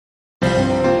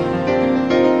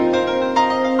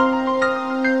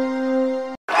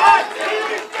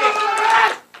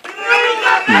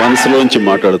మనసులోంచి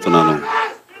మాట్లాడుతున్నాను.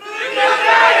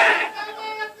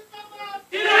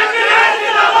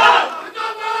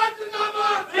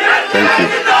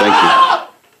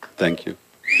 Thank you.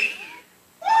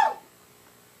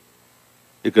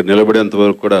 ఇక్కడ నిలబడేంత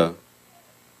వరకు కూడా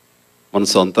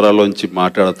మనసు అంతరాల్లోంచి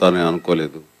మాట్లాడతానని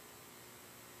అనుకోలేదు.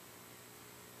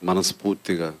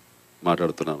 మనస్ఫూర్తిగా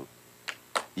మాట్లాడుతున్నాను.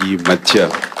 ఈ మధ్య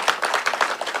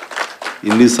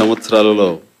ఇన్ని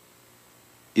సంవత్సరాలలో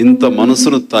ఇంత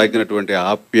మనసును తాకినటువంటి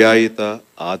ఆప్యాయత,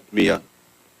 ఆత్మీయ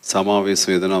సమావేశం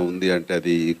ఏదైనా ఉంది అంటే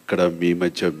అది ఇక్కడ మీ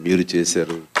మధ్య మీరు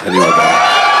చేశారు. ధన్యవాదాలు.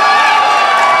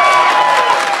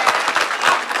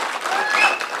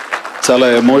 చాలా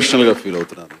ఎమోషనల్గా ఫీల్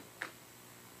అవుతున్నాను.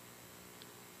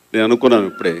 నేను అనుకున్నాను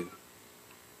ఇప్పుడే,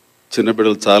 చిన్న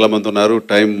బిడ్డలు చాలామంది ఉన్నారు,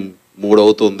 టైం 3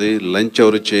 అవుతుంది, లంచ్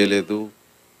ఎవరు చేయలేదు,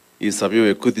 ఈ సమయం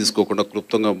ఎక్కువ తీసుకోకుండా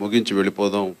క్లుప్తంగా ముగించి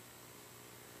వెళ్ళిపోదాం.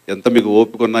 ఎంత మీకు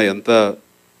ఓపిక ఉన్నా, ఎంత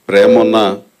ప్రేమ ఉన్నా,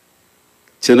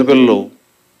 చిన్నపిల్లలు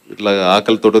ఇట్లా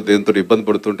ఆకలితోటో దేనితో ఇబ్బంది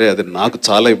పడుతుంటే అది నాకు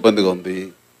చాలా ఇబ్బందిగా ఉంది.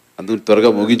 అందుకు త్వరగా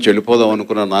ముగించి వెళ్ళిపోదాం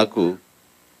అనుకున్న నాకు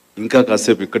ఇంకా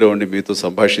కాసేపు ఇక్కడే ఉండి మీతో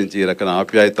సంభాషించి ఈ రకమైన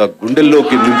ఆప్యాయత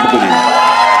గుండెల్లోకి నింపుకుని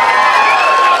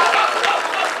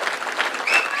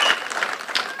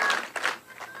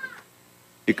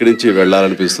ఇక్కడి నుంచి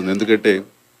వెళ్ళాలనిపిస్తుంది. ఎందుకంటే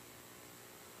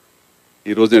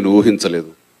ఈరోజు నేను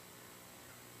ఊహించలేదు.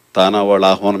 తానా వాళ్ళ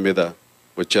ఆహ్వానం మీద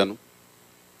వచ్చాను.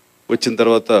 వచ్చిన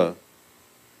తర్వాత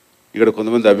ఇక్కడ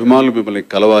కొంతమంది అభిమానులు మిమ్మల్ని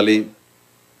కలవాలి,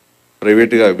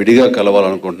 ప్రైవేట్గా విడిగా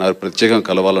కలవాలనుకుంటున్నారు, ప్రత్యేకంగా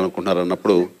కలవాలనుకుంటున్నారు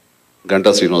అన్నప్పుడు గంటా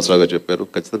శ్రీనివాసరావు గారు చెప్పారు,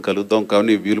 ఖచ్చితంగా కలుద్దాం,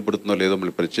 కానీ వీలు పడుతుందో లేదో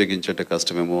మళ్ళీ ప్రత్యేకించంటే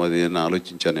కష్టమేమో అది అని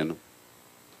ఆలోచించాను నేను.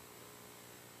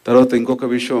 తర్వాత ఇంకొక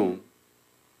విషయం,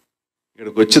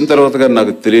 ఇక్కడికి వచ్చిన తర్వాత కానీ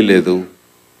నాకు తెలియలేదు,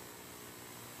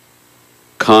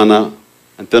 ఖానా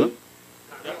అంతేనా,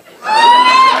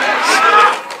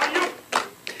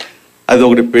 అది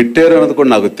ఒకటి పెట్టారు అన్నది కూడా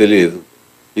నాకు తెలియదు.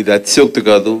 ఇది అతిశయోక్తి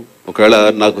కాదు. ఒకవేళ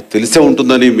నాకు తెలిసే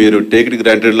ఉంటుందని మీరు టేక్ ఇట్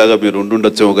గ్రాంటెడ్ లాగా మీరు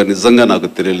ఉండుండొచ్చేమో, కానీ నిజంగా నాకు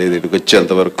తెలియలేదు ఇక్కడికి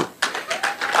వచ్చేంతవరకు.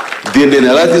 దీన్ని నేను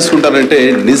ఎలా తీసుకుంటానంటే,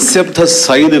 నిశ్శబ్ద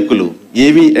సైనికులు,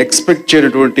 ఏమీ ఎక్స్పెక్ట్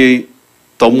చేయనటువంటి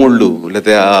తమ్ముళ్ళు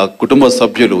లేదా ఆ కుటుంబ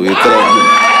సభ్యులు, ఇతర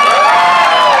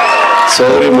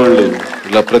సోదరిమణులు,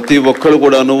 ఇలా ప్రతి ఒక్కరు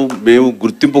కూడాను మేము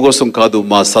గుర్తింపు కోసం కాదు,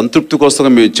 మా సంతృప్తి కోసం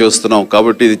మేము చేస్తున్నాం.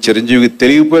 కాబట్టి ఇది చిరంజీవికి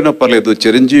తెలియకపోయినా పర్లేదు.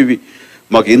 చిరంజీవి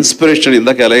మాకు ఇన్స్పిరేషన్.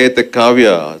 ఇందాక ఎలా అయితే కావ్య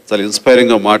చాలా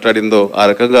ఇన్స్పైరింగ్గా మాట్లాడిందో ఆ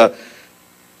రకంగా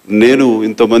నేను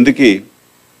ఇంతమందికి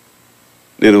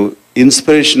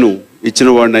ఇన్స్పిరేషను ఇచ్చిన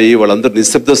వాడిని అయ్యి వాళ్ళందరూ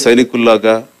నిశ్శబ్ద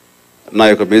సైనికుల్లాగా నా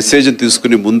యొక్క మెసేజ్ని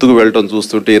తీసుకుని ముందుకు వెళ్ళటం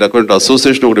చూస్తుంటే, ఈ రకమైన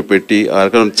అసోసియేషన్ ఒకటి పెట్టి ఆ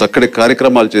రకమైన చక్కటి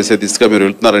కార్యక్రమాలు చేసే దిశగా మీరు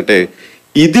వెళ్తున్నారంటే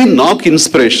ఇది నాకు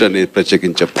ఇన్స్పిరేషన్ అని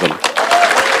ప్రత్యేకించి చెప్పగలను.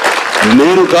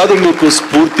 నేను కాదు మీకు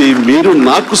స్ఫూర్తి, మీరు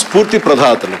నాకు స్ఫూర్తి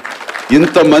ప్రదాతలు.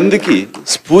 ఇంతమందికి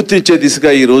స్ఫూర్తి ఇచ్చే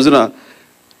దిశగా ఈ రోజున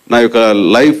నా యొక్క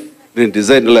లైఫ్ నేను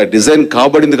డిజైన్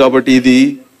కాబడింది. కాబట్టి ఇది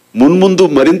మున్ముందు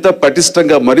మరింత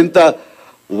పటిష్టంగా, మరింత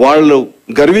వాళ్ళు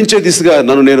గర్వించే దిశగా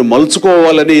నన్ను నేను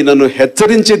మలుచుకోవాలని, నన్ను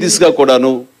హెచ్చరించే దిశగా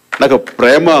కూడాను నాకు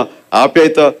ప్రేమ,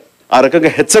 ఆప్యాయత ఆ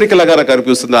రకంగా హెచ్చరికలాగా నాకు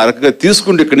అనిపిస్తుంది. ఆ రకంగా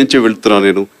తీసుకుంటూ ఇక్కడి నుంచి వెళ్తున్నాను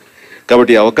నేను.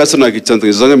 కాబట్టి ఈ అవకాశం నాకు ఇచ్చేందుకు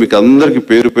నిజంగా మీకు అందరికీ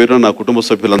పేరు పేరున, నా కుటుంబ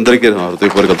సభ్యులందరికీ నా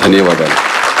హృదయపూర్వక ధన్యవాదాలు.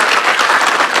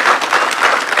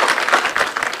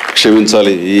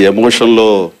 క్షమించాలి, ఈ ఎమోషన్లో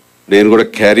నేను కూడా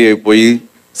క్యారీ అయిపోయి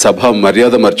సభా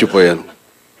మర్యాద మర్చిపోయాను.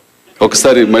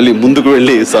 ఒకసారి మళ్ళీ ముందుకు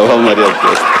వెళ్ళి సభా మర్యాద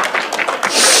చేస్తాను.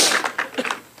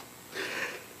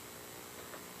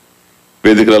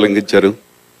 వేదికలు అలంకించారు.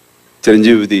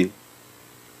 చిరంజీవిది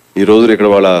ఈ రోజున ఇక్కడ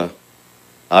వాళ్ళ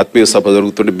ఆత్మీయ సభ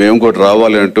జరుగుతుంటే మేము కూడా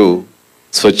రావాలి అంటూ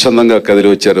స్వచ్ఛందంగా కదిలి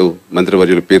వచ్చారు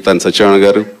మంత్రివర్యులు పీతాని సత్యనారాయణ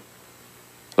గారు,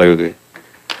 అలాగే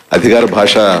అధికార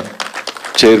భాష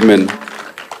చైర్మన్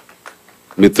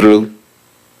మిత్రులు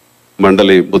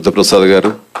మండలి బుద్ధప్రసాద్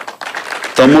గారు,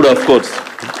 తమ్ముడు అఫ్ కోర్స్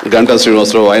గంటా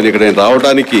శ్రీనివాసరావు. ఆయన ఇక్కడ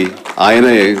రావడానికి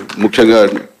ఆయనే ముఖ్యంగా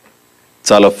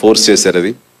చాలా ఫోర్స్ చేశారు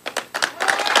అది.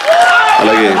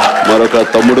 అలాగే మరొక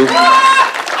తమ్ముడు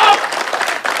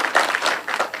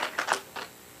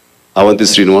అవంతి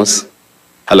శ్రీనివాస్,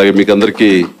 అలాగే మీకు అందరికీ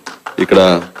ఇక్కడ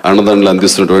అన్నదానాలు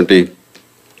అందిస్తున్నటువంటి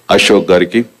అశోక్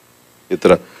గారికి,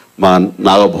 ఇతర మా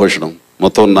నాగభూషణం,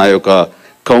 మొత్తం నా యొక్క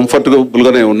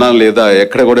కంఫర్టబుల్గానే ఉన్నాను లేదా,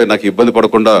 ఎక్కడ కూడా నాకు ఇబ్బంది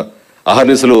పడకుండా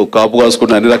అహర్నిశలు కాపు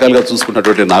కాసుకుంటూ అన్ని రకాలుగా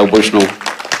చూసుకున్నటువంటి నాగభూషణం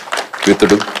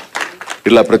మిత్రుడు,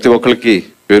 ఇలా ప్రతి ఒక్కరికి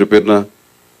పేరు పేరున,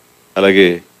 అలాగే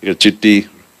ఇక్కడ చిట్టి,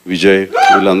 విజయ్,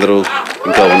 వీళ్ళందరూ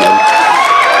ఇంకా ఉన్నారు.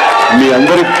 మీ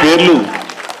అందరి పేర్లు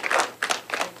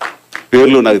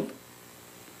నాకు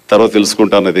తర్వాత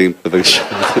తెలుసుకుంటాను, అది పెద్ద విషయం.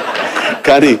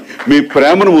 కానీ మీ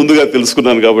ప్రేమను ముందుగా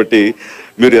తెలుసుకున్నాను. కాబట్టి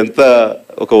మీరు ఎంత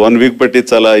ఒక 1 వీక్ బట్టి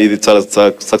ఇది చాలా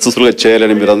సక్సెస్ఫుల్గా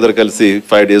చేయాలని మీరు అందరూ కలిసి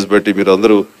 5 డేస్ బట్టి మీరు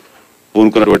అందరూ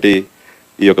పూనుకున్నటువంటి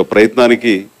ఈ యొక్క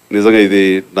ప్రయత్నానికి నిజంగా ఇది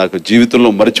నాకు జీవితంలో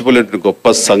మర్చిపోలేని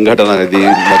గొప్ప సంఘటన. ఇది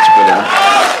మర్చిపోలేను.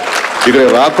 ఇక్కడ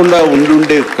రాకుండా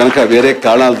ఉండుండే కనుక వేరే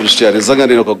కారణాల దృష్ట్యా నిజంగా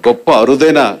నేను ఒక గొప్ప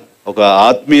అరుదైన ఒక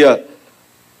ఆత్మీయ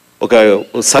ఒక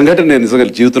సంఘటన నేను నిజంగా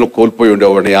జీవితంలో కోల్పోయి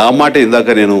ఉండేవాడిని. ఆ మాట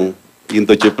ఇందాక నేను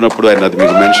ఈయనతో చెప్పినప్పుడు ఆయన అది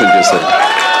మీకు మెన్షన్ చేశారు.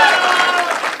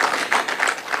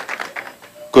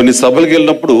 కొన్ని సభలకు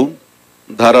వెళ్ళినప్పుడు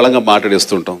ధారాళంగా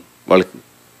మాట్లాడేస్తుంటాం వాళ్ళకి,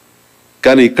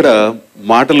 కానీ ఇక్కడ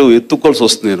మాటలు ఎత్తుకోవాల్సి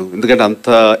వస్తుంది నేను, ఎందుకంటే అంత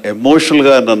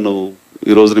ఎమోషనల్గా నన్ను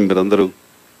ఈ రోజున మీరందరూ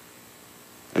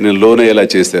నేను లోనయ్యేలా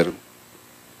చేశారు.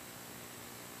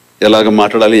 ఎలాగ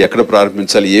మాట్లాడాలి, ఎక్కడ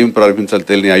ప్రారంభించాలి, ఏం ప్రారంభించాలి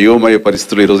తెలియని అయోమయ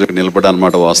పరిస్థితులు ఈరోజు ఇక్కడ నిలబడా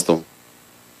అన్నమాట వాస్తవం.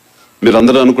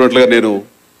 మీరందరూ అనుకున్నట్లుగా నేను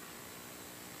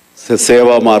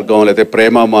సేవా మార్గం లేదా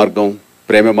ప్రేమ మార్గం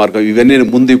ఇవన్నీ నేను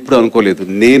ముందు ఇప్పుడు అనుకోలేదు.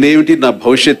 నేనేమిటి, నా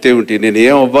భవిష్యత్తు ఏమిటి, నేను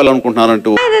ఏం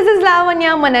అవ్వాలనుకుంటున్నానంటూ. This is Lavanya.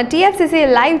 మన TFCC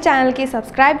లైవ్ ఛానల్కి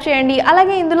సబ్స్క్రైబ్ చేయండి.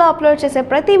 అలాగే ఇందులో అప్లోడ్ చేసే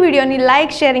ప్రతి వీడియోని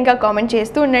లైక్, షేర్ ఇంకా కామెంట్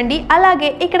చేస్తూ ఉండండి.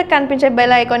 అలాగే ఇక్కడ కనిపించే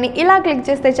బెల్ ఐకాన్ని ఇలా క్లిక్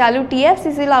చేస్తే చాలు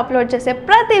TFCCలో అప్లోడ్ చేసే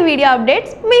ప్రతి వీడియో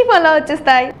అప్డేట్స్ మీ ఫోన్లో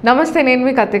వచ్చేస్తాయి. నమస్తే, నేను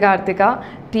మీ కార్తిక.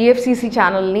 TFCC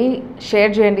ఛానల్ని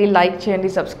షేర్ చేయండి, లైక్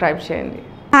చేయండి, సబ్స్క్రైబ్ చేయండి.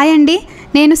 హాయ్ అండి,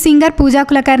 నేను సింగర్ పూజా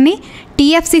కులకర్ణి.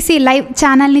 TFCC లైవ్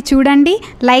ఛానల్ని చూడండి,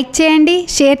 లైక్ చేయండి,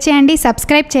 షేర్ చేయండి,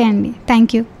 సబ్స్క్రైబ్ చేయండి.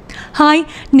 Thank you. హాయ్,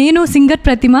 నేను సింగర్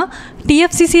ప్రతిమ.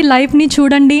 TFCC లైవ్ని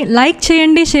చూడండి, లైక్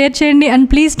చేయండి, షేర్ చేయండి, and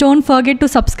please don't forget to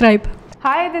subscribe.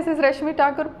 Hi, this is Rashmi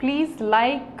Thakur. Please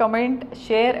like, comment,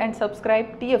 share and subscribe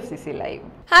TFCC live.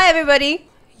 Hi everybody,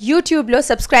 యూట్యూబ్లో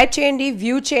సబ్స్క్రైబ్ చేయండి,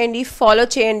 వ్యూ చేయండి, ఫాలో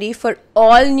చేయండి for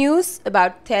all news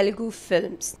about Telugu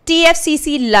films.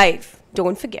 TFCC live.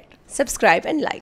 Don't forget, subscribe and like.